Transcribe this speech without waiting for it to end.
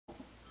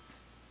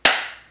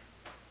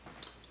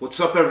What's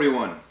up,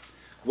 everyone?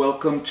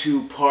 Welcome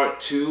to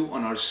part 2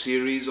 on our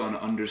series on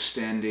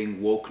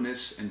understanding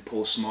wokeness and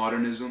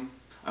postmodernism.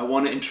 I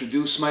want to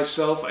introduce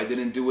myself. I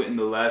didn't do it in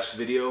the last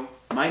video.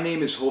 My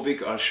name is Hovik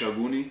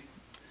Arshaguni.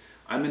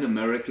 I'm an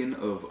American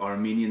of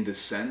Armenian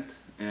descent,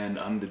 and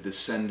I'm the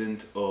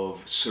descendant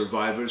of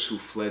survivors who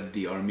fled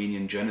the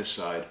Armenian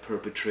genocide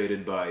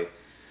perpetrated by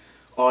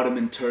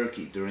Ottoman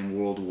Turkey during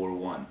World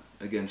War I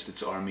against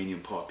its Armenian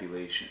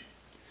population.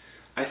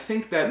 I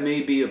think that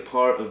may be a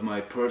part of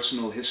my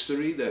personal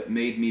history that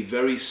made me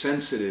very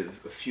sensitive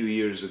a few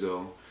years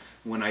ago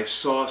when I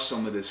saw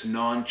some of this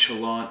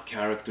nonchalant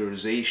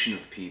characterization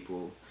of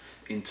people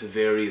into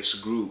various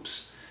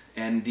groups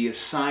and the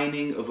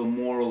assigning of a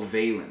moral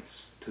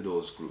valence to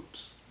those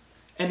groups.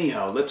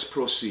 Anyhow, let's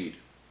proceed.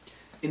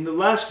 In the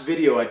last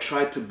video, I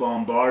tried to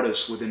bombard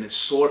us with an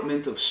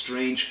assortment of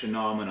strange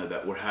phenomena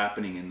that were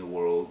happening in the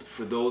world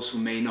for those who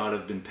may not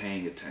have been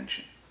paying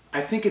attention. I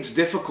think it's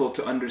difficult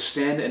to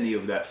understand any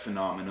of that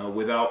phenomena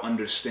without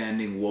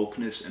understanding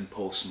wokeness and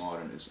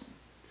postmodernism.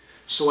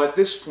 So at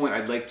this point,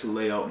 I'd like to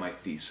lay out my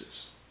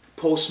thesis.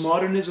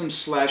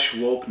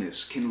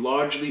 Postmodernism/wokeness can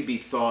largely be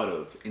thought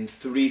of in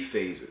 3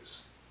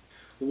 phases.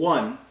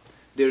 1,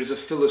 there's a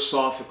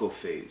philosophical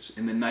phase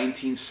in the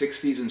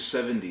 1960s and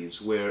 70s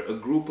where a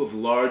group of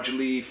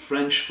largely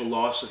French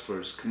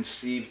philosophers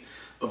conceived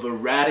of a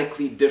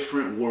radically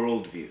different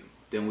worldview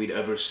than we'd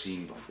ever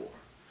seen before.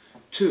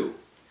 2,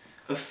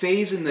 a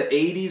phase in the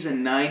 80s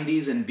and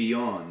 90s and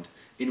beyond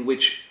in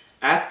which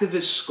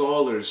activist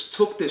scholars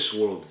took this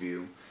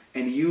worldview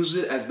and used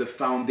it as the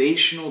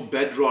foundational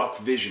bedrock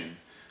vision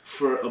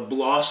for a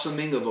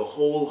blossoming of a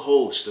whole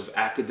host of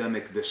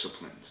academic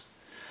disciplines.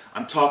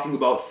 I'm talking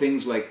about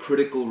things like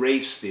critical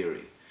race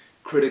theory,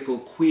 critical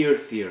queer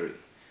theory,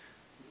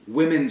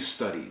 women's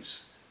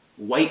studies,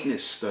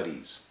 whiteness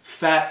studies,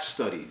 fat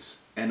studies,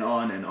 and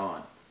on and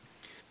on.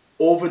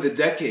 Over the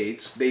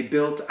decades, they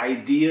built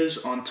ideas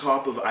on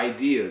top of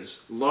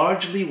ideas,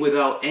 largely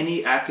without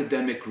any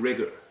academic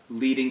rigor,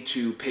 leading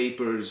to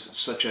papers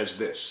such as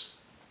this.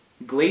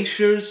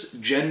 Glaciers,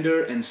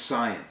 Gender, and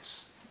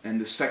Science. And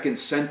the second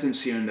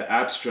sentence here in the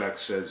abstract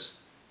says,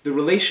 the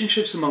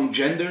relationships among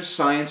gender,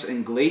 science,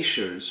 and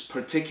glaciers,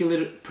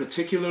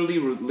 particularly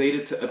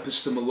related to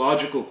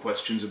epistemological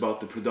questions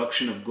about the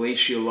production of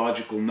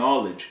glaciological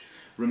knowledge,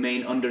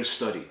 remain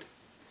understudied.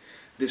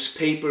 This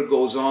paper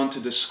goes on to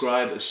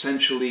describe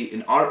essentially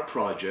an art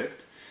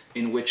project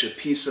in which a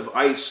piece of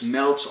ice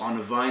melts on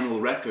a vinyl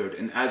record,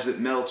 and as it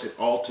melts, it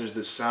alters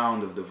the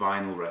sound of the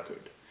vinyl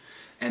record.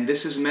 And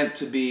this is meant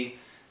to be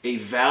a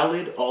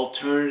valid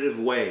alternative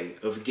way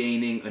of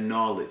gaining a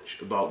knowledge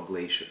about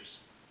glaciers.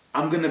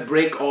 I'm going to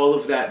break all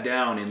of that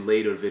down in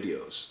later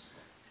videos.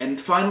 And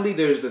finally,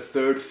 there's the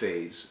 3rd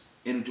phase,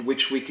 in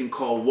which we can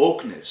call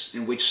wokeness,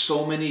 in which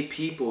so many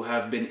people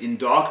have been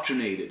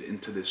indoctrinated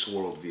into this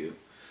worldview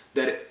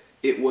that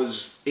it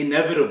was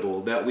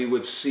inevitable that we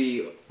would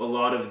see a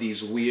lot of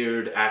these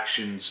weird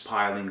actions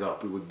piling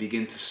up. We would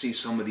begin to see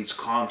some of these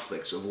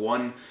conflicts of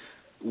one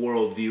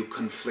worldview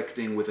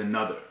conflicting with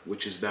another,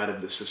 which is that of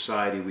the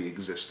society we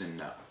exist in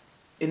now.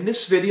 In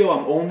this video,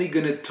 I'm only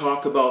going to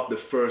talk about the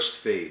 1st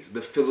phase,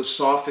 the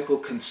philosophical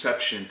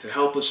conception, to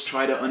help us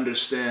try to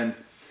understand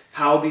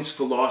how these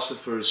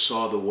philosophers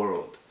saw the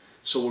world.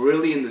 So we're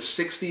really in the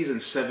 60s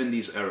and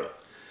 70s era.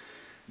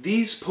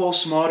 These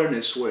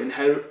postmodernists were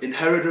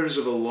inheritors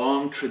of a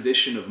long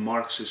tradition of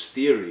Marxist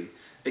theory.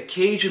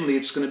 Occasionally,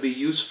 it's going to be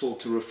useful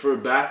to refer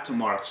back to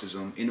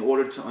Marxism in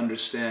order to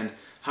understand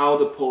how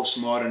the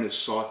postmodernists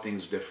saw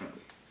things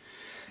differently.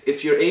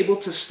 If you're able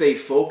to stay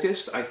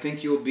focused, I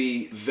think you'll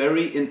be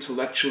very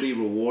intellectually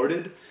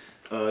rewarded.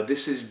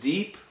 This is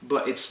deep,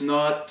 but it's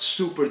not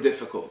super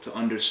difficult to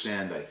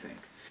understand, I think.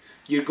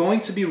 You're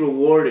going to be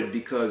rewarded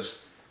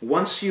because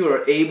once you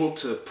are able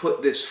to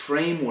put this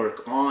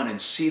framework on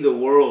and see the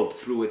world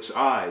through its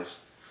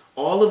eyes,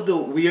 all of the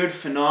weird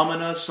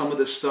phenomena, some of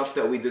the stuff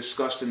that we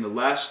discussed in the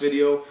last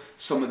video,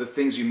 some of the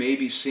things you may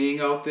be seeing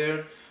out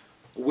there,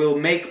 will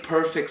make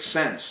perfect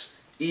sense,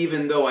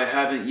 even though I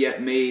haven't yet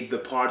made the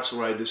parts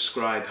where I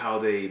describe how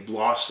they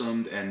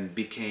blossomed and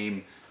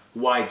became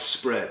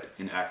widespread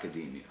in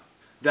academia.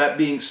 That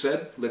being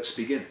said, let's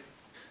begin.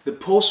 The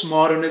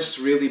postmodernists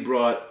really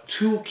brought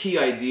 2 key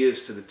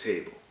ideas to the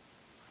table.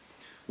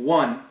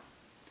 1,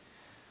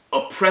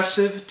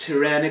 oppressive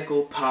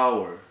tyrannical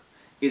power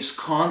is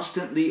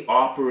constantly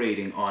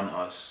operating on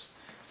us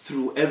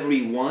through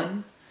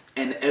everyone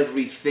and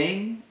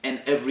everything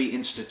and every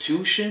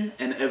institution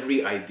and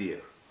every idea.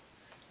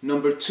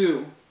 Number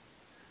 2,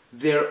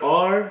 there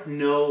are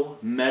no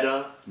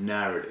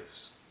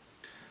meta-narratives.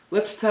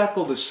 Let's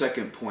tackle the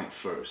second point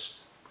first.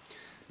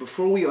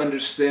 Before we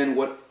understand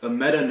what a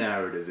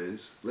meta-narrative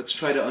is, let's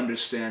try to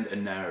understand a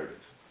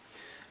narrative.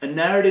 A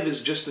narrative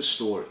is just a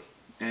story,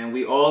 and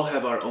we all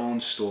have our own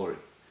story.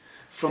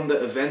 From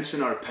the events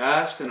in our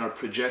past and our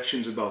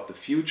projections about the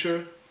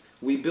future,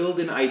 we build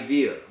an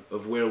idea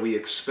of where we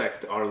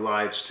expect our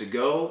lives to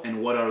go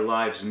and what our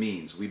lives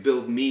means. We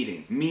build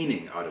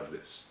meaning out of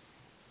this.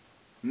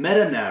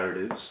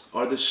 Meta-narratives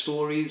are the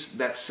stories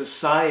that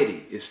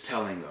society is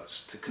telling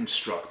us to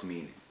construct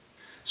meaning.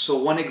 So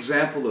one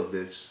example of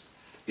this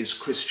is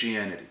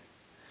Christianity.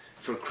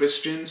 For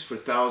Christians, for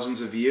thousands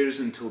of years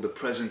until the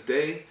present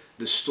day,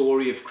 the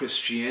story of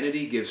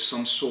Christianity gives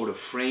some sort of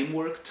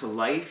framework to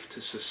life, to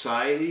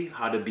society,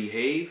 how to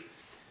behave.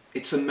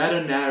 It's a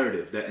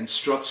meta-narrative that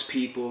instructs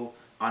people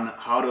on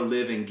how to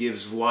live and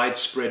gives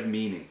widespread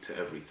meaning to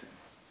everything.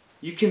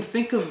 You can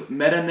think of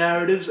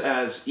meta-narratives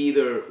as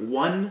either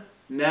one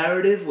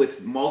narrative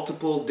with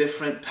multiple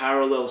different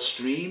parallel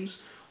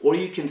streams, or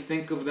you can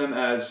think of them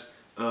as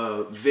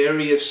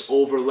various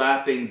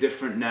overlapping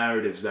different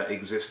narratives that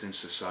exist in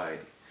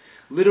society.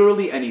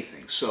 Literally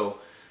anything. So,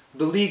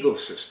 the legal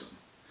system.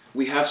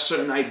 We have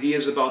certain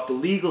ideas about the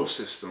legal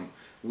system.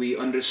 We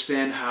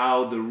understand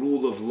how the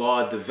rule of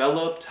law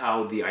developed,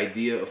 how the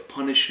idea of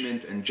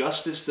punishment and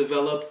justice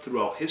developed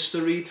throughout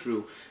history,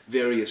 through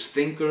various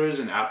thinkers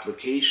and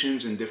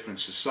applications in different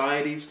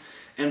societies.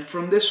 And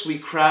from this we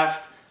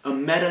craft a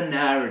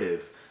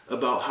meta-narrative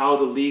about how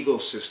the legal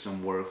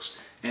system works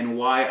and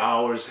why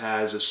ours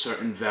has a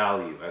certain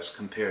value as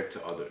compared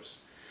to others.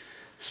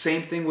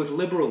 Same thing with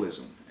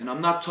liberalism. And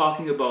I'm not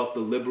talking about the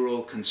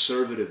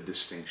liberal-conservative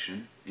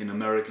distinction in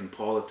American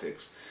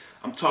politics.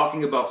 I'm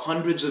talking about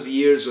hundreds of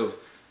years of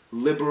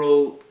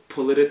liberal,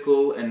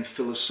 political, and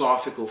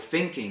philosophical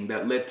thinking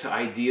that led to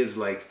ideas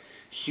like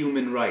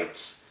human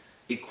rights,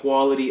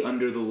 equality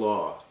under the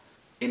law,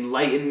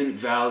 Enlightenment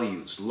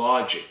values,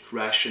 logic,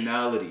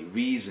 rationality,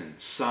 reason,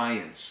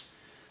 science.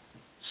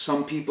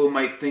 Some people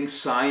might think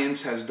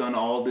science has done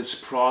all this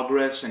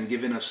progress and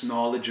given us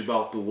knowledge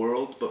about the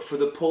world, but for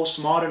the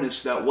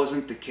postmodernists that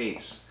wasn't the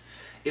case.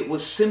 It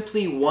was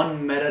simply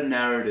one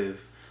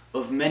meta-narrative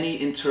of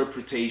many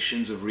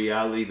interpretations of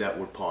reality that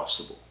were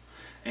possible.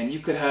 And you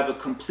could have a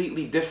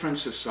completely different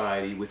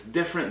society with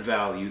different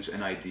values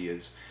and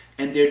ideas,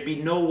 and there'd be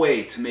no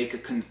way to make a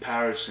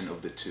comparison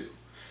of the two.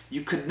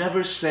 You could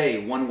never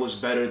say one was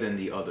better than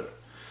the other.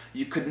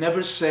 You could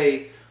never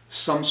say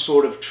some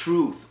sort of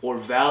truth or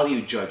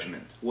value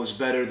judgment was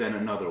better than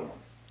another one.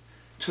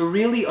 To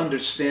really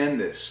understand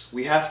this,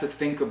 we have to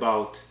think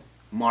about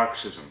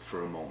Marxism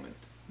for a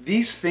moment.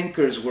 These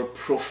thinkers were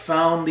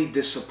profoundly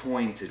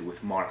disappointed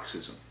with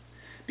Marxism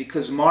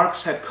because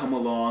Marx had come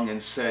along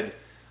and said,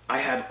 I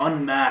have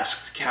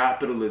unmasked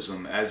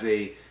capitalism as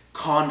a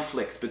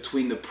conflict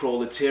between the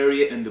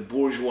proletariat and the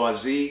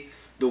bourgeoisie.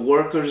 The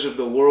workers of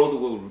the world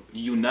will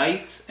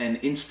unite and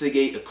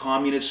instigate a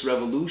communist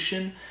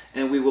revolution,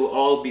 and we will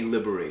all be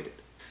liberated.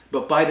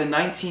 But by the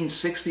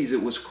 1960s,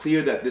 it was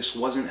clear that this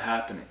wasn't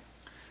happening.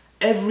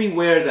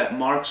 Everywhere that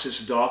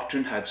Marxist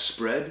doctrine had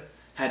spread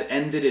had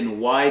ended in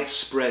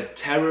widespread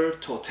terror,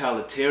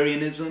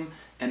 totalitarianism,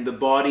 and the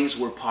bodies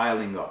were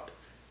piling up.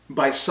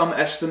 By some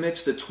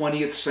estimates, the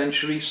 20th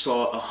century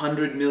saw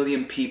 100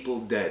 million people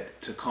dead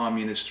to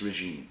communist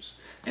regimes.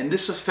 And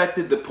this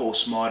affected the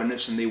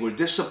postmodernists, and they were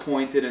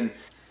disappointed and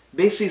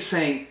basically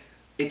saying,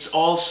 it's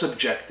all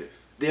subjective.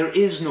 There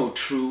is no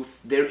truth.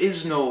 There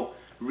is no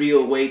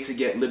real way to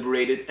get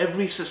liberated.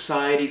 Every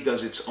society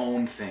does its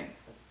own thing.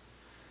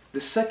 The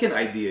second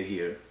idea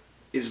here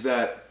is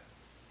that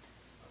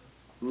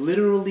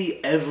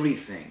literally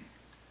everything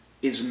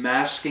is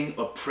masking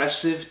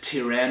oppressive,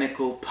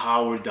 tyrannical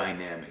power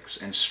dynamics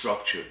and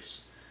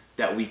structures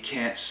that we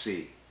can't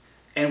see.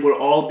 And we're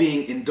all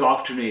being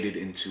indoctrinated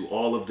into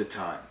all of the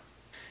time.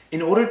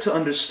 In order to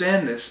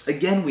understand this,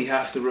 again we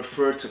have to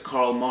refer to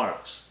Karl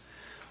Marx.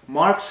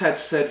 Marx had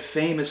said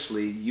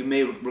famously, you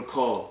may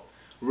recall,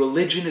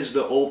 religion is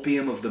the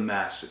opium of the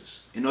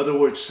masses. In other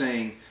words,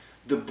 saying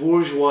the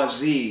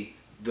bourgeoisie,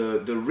 the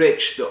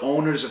rich, the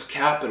owners of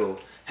capital,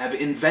 have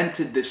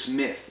invented this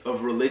myth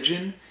of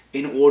religion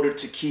in order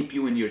to keep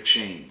you in your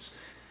chains.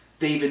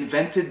 They've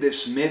invented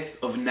this myth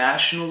of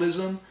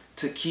nationalism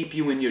to keep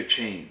you in your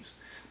chains.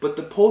 But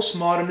the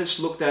postmodernists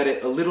looked at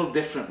it a little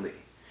differently.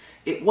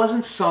 It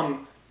wasn't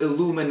some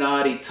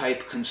Illuminati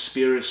type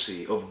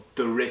conspiracy of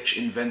the rich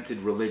invented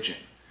religion.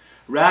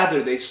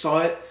 Rather, they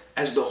saw it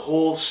as the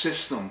whole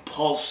system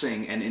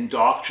pulsing and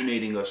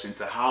indoctrinating us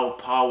into how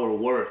power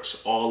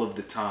works all of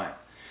the time.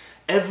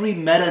 Every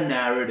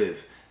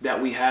meta-narrative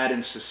that we had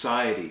in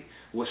society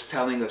was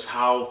telling us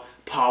how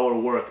power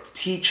worked,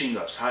 teaching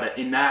us how to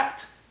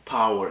enact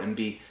power and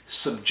be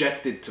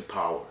subjected to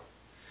power.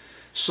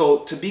 So,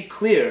 to be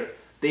clear,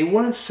 they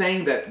weren't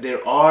saying that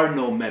there are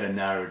no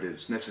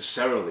meta-narratives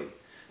necessarily.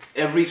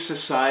 Every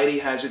society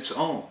has its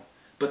own.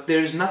 But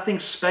there's nothing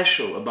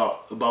special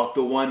about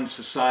the one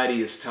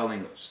society is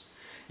telling us.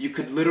 You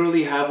could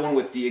literally have one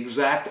with the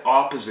exact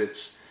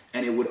opposites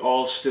and it would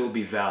all still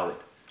be valid.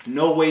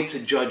 No way to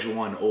judge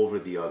one over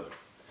the other.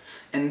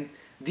 And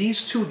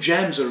these two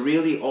gems are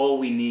really all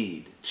we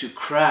need to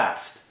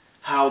craft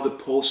how the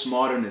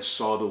postmodernists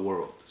saw the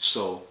world.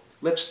 So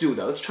let's do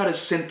that. Let's try to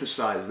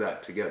synthesize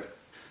that together.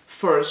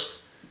 First,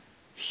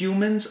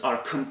 humans are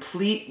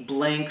complete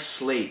blank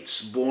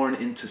slates born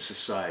into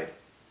society.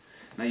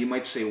 Now you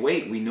might say,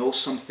 wait, we know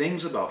some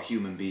things about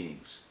human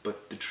beings.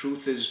 But the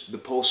truth is, the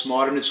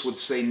postmodernists would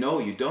say, no,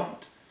 you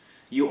don't.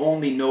 You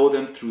only know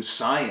them through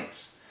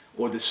science,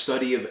 or the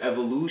study of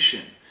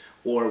evolution,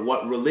 or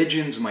what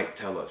religions might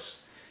tell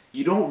us.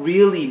 You don't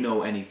really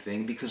know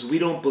anything because we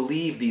don't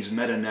believe these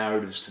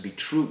meta-narratives to be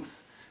truth.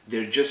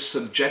 They're just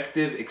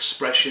subjective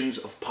expressions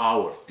of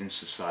power in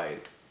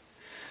society.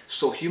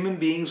 So human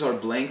beings are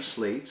blank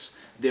slates.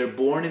 They're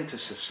born into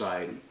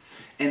society.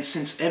 And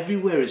since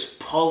everywhere is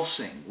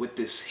pulsing with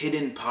this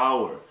hidden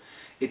power,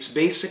 it's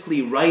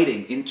basically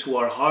writing into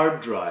our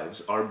hard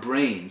drives, our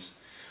brains,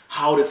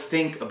 how to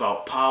think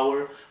about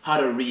power, how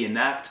to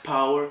reenact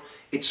power.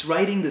 It's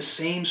writing the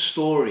same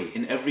story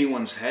in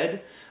everyone's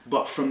head,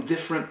 but from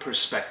different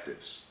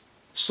perspectives.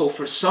 So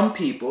for some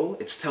people,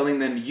 it's telling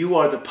them, you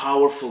are the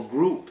powerful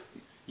group.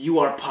 You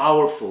are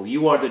powerful.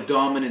 You are the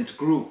dominant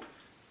group.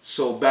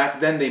 So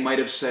back then they might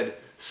have said,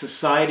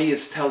 society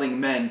is telling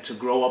men to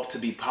grow up to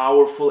be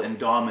powerful and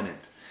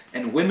dominant.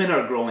 And women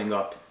are growing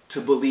up to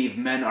believe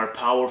men are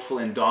powerful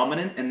and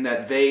dominant, and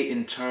that they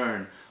in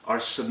turn are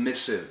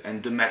submissive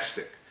and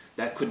domestic.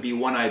 That could be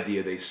one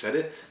idea they said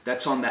it.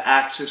 That's on the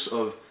axis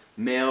of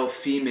male,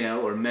 female,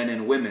 or men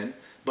and women.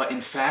 But in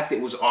fact,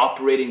 it was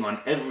operating on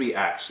every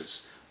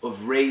axis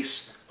of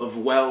race, of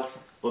wealth,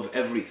 of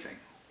everything.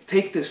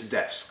 Take this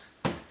desk.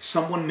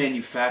 Someone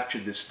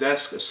manufactured this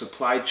desk, a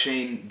supply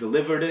chain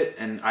delivered it,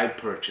 and I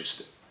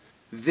purchased it.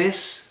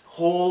 This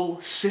whole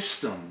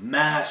system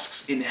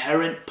masks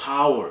inherent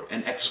power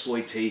and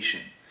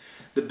exploitation.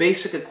 The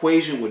basic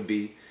equation would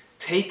be,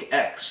 take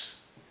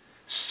X,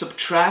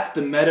 subtract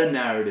the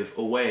meta-narrative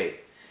away,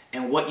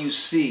 and what you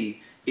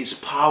see is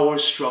power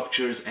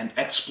structures and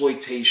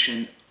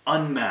exploitation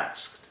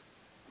unmasked.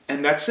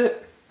 And that's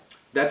it.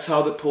 That's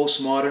how the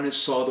postmodernists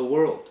saw the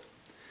world.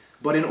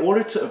 But in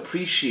order to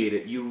appreciate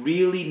it, you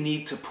really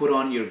need to put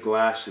on your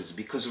glasses,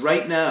 because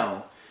right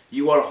now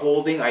you are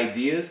holding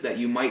ideas that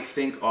you might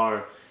think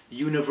are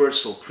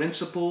universal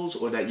principles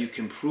or that you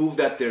can prove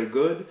that they're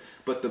good,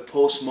 but the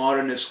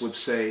postmodernists would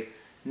say,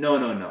 no,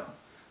 no, no.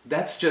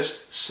 That's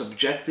just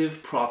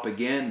subjective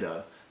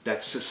propaganda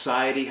that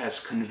society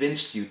has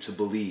convinced you to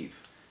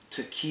believe,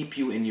 to keep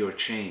you in your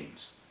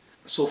chains.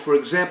 So for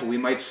example, we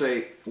might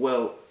say,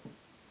 well,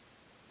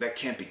 that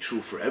can't be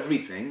true for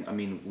everything. I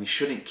mean, we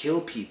shouldn't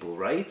kill people,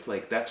 right?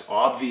 Like, that's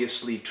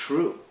obviously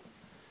true.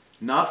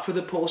 Not for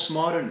the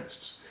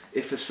postmodernists.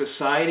 If a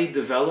society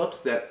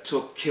developed that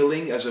took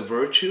killing as a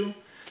virtue,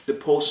 the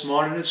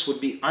postmodernists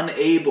would be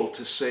unable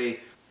to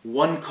say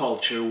one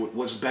culture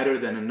was better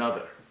than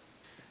another.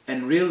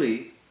 And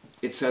really,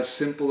 it's as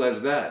simple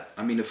as that.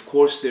 I mean, of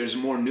course, there's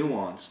more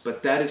nuance,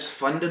 but that is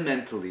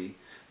fundamentally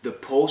the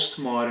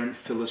postmodern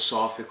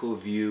philosophical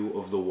view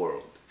of the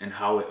world and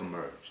how it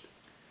emerged.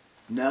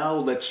 Now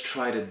let's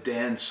try to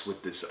dance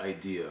with this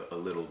idea a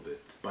little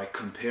bit by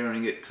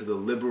comparing it to the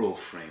liberal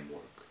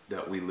framework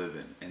that we live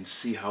in and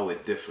see how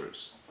it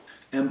differs.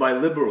 And by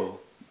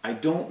liberal, I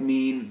don't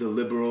mean the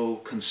liberal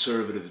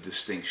conservative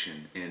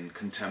distinction in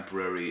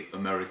contemporary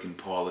American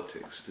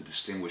politics to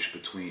distinguish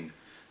between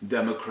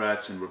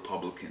Democrats and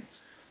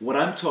Republicans. What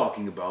I'm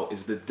talking about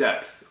is the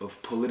depth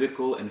of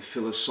political and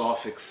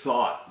philosophic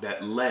thought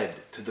that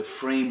led to the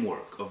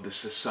framework of the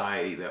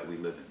society that we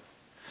live in.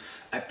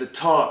 At the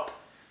top,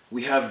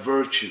 we have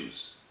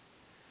virtues,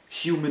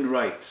 human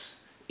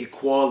rights,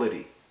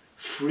 equality,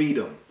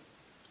 freedom,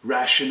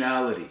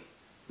 rationality,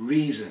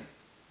 reason.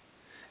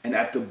 And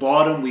at the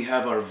bottom we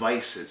have our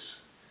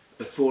vices,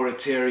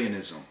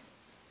 authoritarianism,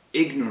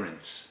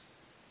 ignorance,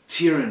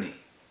 tyranny.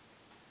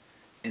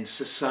 And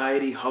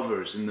society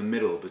hovers in the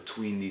middle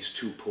between these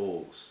two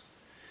poles.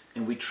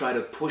 And we try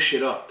to push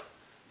it up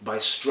by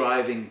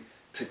striving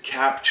to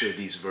capture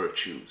these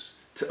virtues,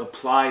 to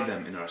apply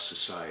them in our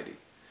society.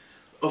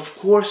 Of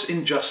course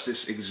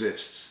injustice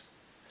exists,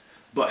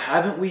 but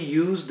haven't we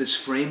used this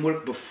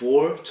framework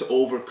before to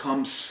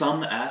overcome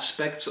some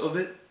aspects of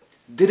it?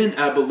 Didn't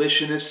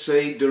abolitionists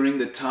say during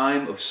the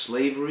time of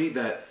slavery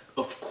that,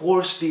 of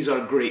course these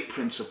are great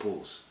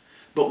principles,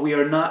 but we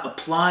are not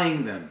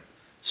applying them?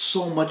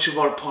 So much of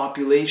our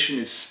population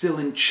is still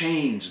in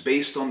chains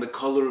based on the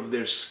color of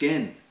their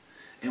skin,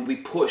 and we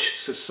push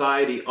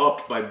society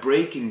up by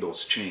breaking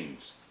those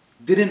chains.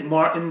 Didn't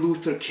Martin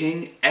Luther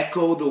King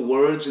echo the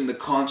words in the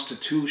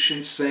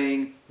Constitution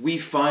saying, we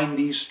find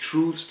these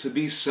truths to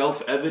be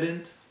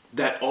self-evident,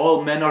 that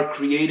all men are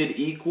created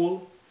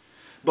equal,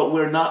 but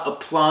we're not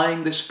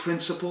applying this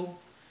principle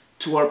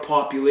to our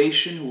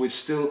population who is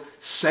still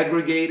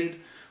segregated,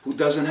 who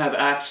doesn't have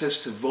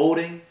access to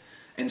voting,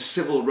 and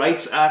Civil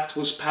Rights Act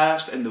was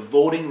passed, and the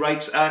Voting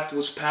Rights Act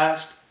was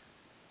passed,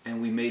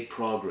 and we made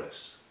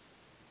progress.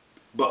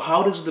 But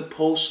how does the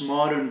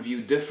postmodern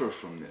view differ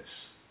from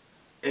this?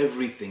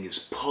 Everything is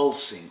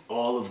pulsing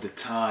all of the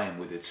time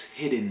with its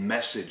hidden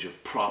message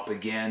of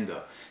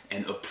propaganda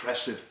and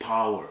oppressive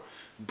power,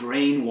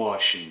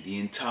 brainwashing the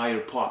entire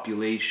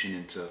population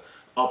into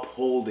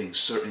upholding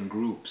certain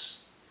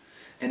groups.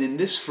 And in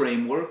this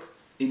framework,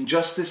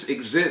 injustice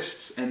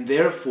exists, and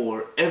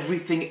therefore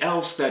everything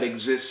else that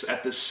exists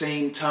at the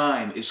same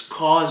time is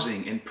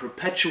causing and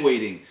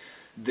perpetuating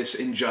this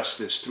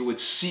injustice through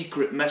its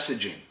secret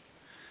messaging.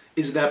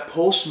 Is that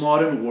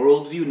postmodern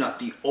worldview not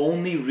the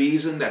only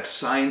reason that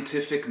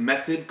scientific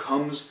method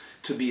comes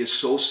to be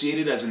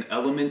associated as an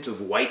element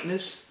of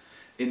whiteness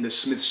in the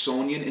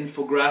Smithsonian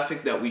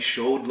infographic that we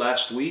showed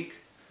last week?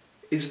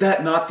 Is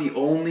that not the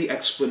only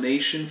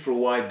explanation for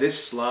why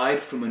this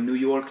slide from a New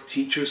York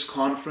teachers'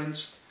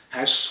 conference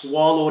has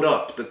swallowed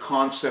up the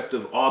concept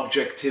of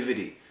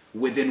objectivity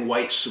within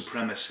white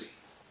supremacy?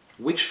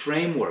 Which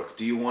framework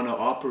do you want to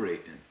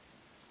operate in?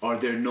 Are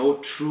there no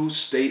true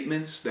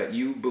statements that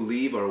you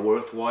believe are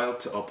worthwhile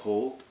to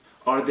uphold?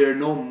 Are there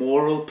no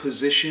moral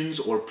positions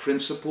or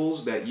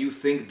principles that you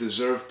think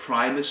deserve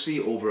primacy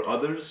over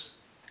others?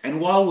 And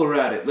while we're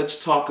at it,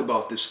 let's talk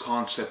about this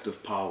concept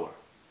of power.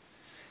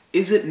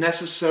 Is it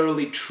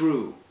necessarily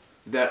true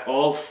that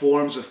all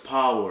forms of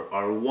power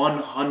are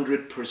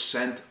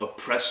 100%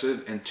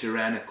 oppressive and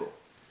tyrannical?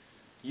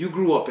 You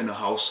grew up in a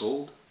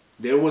household.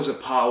 There was a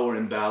power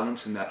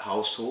imbalance in that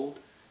household.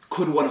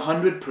 Could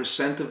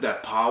 100% of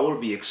that power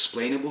be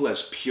explainable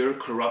as pure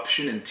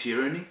corruption and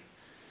tyranny?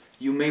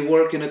 You may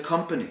work in a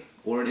company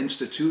or an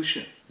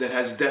institution that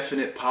has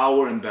definite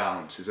power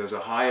imbalances as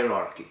a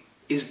hierarchy.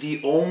 Is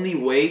the only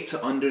way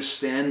to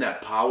understand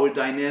that power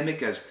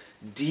dynamic as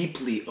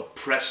deeply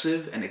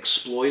oppressive and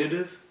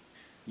exploitative?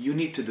 You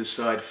need to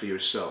decide for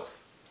yourself.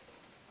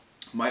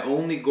 My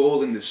only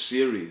goal in this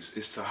series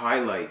is to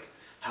highlight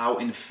how,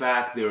 in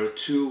fact, there are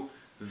two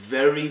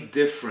very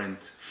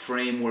different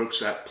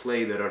frameworks at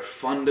play that are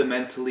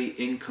fundamentally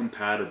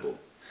incompatible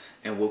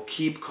and will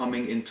keep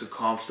coming into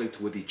conflict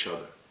with each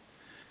other.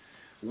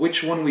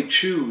 Which one we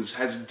choose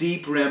has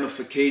deep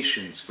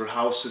ramifications for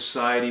how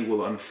society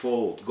will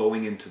unfold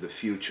going into the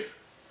future.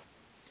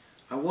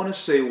 I want to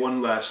say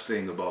one last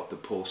thing about the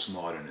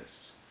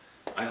postmodernists.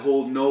 I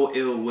hold no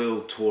ill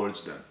will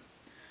towards them.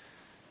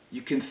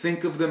 You can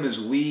think of them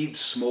as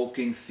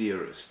weed-smoking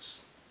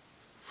theorists.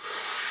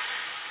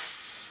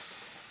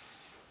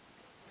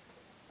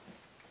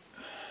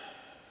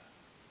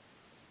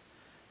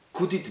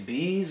 Could it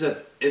be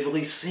that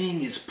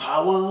everything is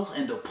power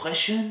and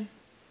oppression?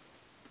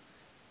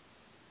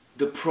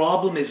 The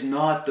problem is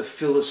not the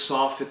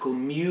philosophical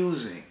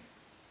musing.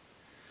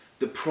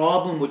 The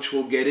problem, which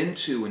we'll get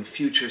into in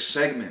future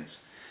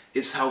segments,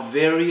 is how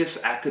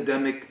various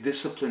academic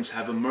disciplines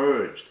have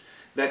emerged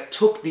that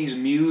took these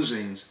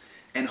musings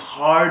and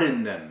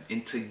hardened them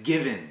into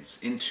givens,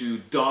 into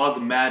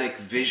dogmatic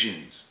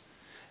visions,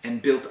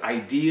 and built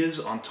ideas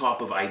on top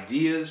of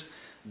ideas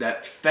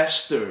that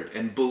festered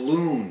and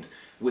ballooned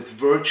with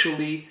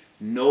virtually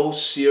no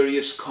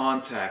serious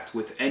contact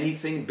with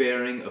anything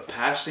bearing a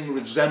passing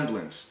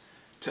resemblance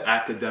to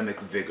academic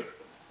vigor.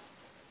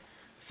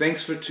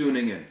 Thanks for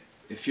tuning in.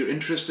 If you're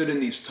interested in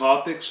these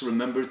topics,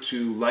 remember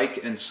to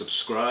like and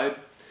subscribe.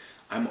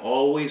 I'm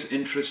always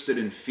interested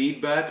in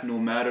feedback, no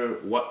matter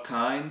what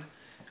kind.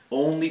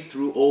 Only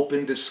through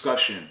open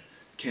discussion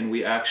can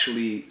we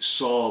actually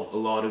solve a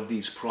lot of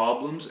these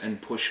problems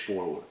and push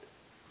forward.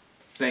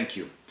 Thank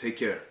you. Take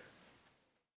care.